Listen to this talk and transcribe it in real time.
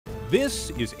This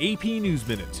is AP News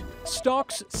Minute.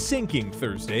 Stocks sinking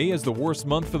Thursday as the worst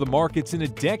month for the markets in a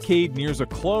decade nears a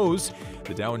close.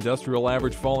 The Dow Industrial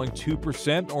Average falling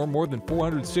 2% or more than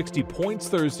 460 points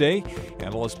Thursday.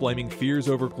 Analysts blaming fears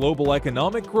over global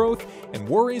economic growth and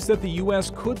worries that the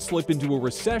U.S. could slip into a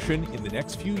recession in the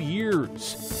next few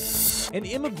years. An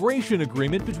immigration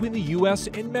agreement between the U.S.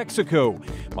 and Mexico.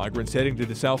 Migrants heading to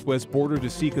the southwest border to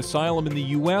seek asylum in the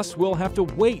U.S. will have to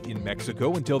wait in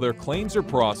Mexico until their claims are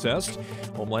processed.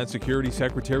 Homeland Security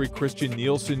Secretary Christian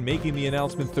Nielsen making the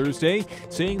announcement Thursday,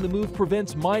 saying the move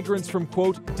prevents migrants from,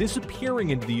 quote, disappearing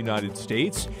into the United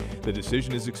States. The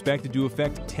decision is expected to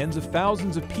affect tens of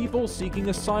thousands of people seeking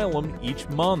asylum each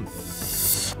month.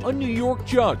 A New York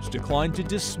judge declined to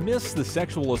dismiss the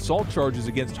sexual assault charges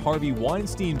against Harvey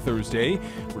Weinstein Thursday,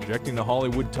 rejecting the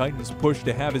Hollywood titan's push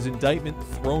to have his indictment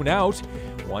thrown out.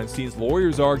 Weinstein's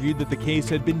lawyers argued that the case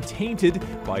had been tainted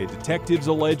by a detective's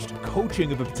alleged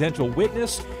coaching of a potential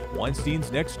witness.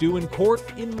 Weinstein's next due in court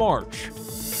in March.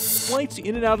 Flights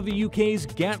in and out of the UK's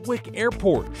Gatwick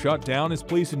Airport shut down as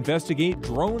police investigate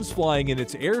drones flying in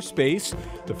its airspace.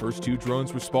 The first two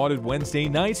drones were spotted Wednesday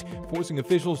night, forcing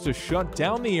officials to shut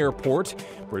down the airport.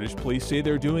 British police say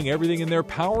they're doing everything in their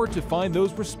power to find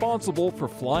those responsible for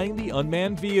flying the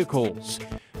unmanned vehicles.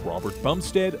 Robert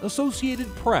Bumstead, Associated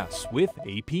Press with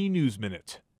AP News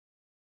Minute.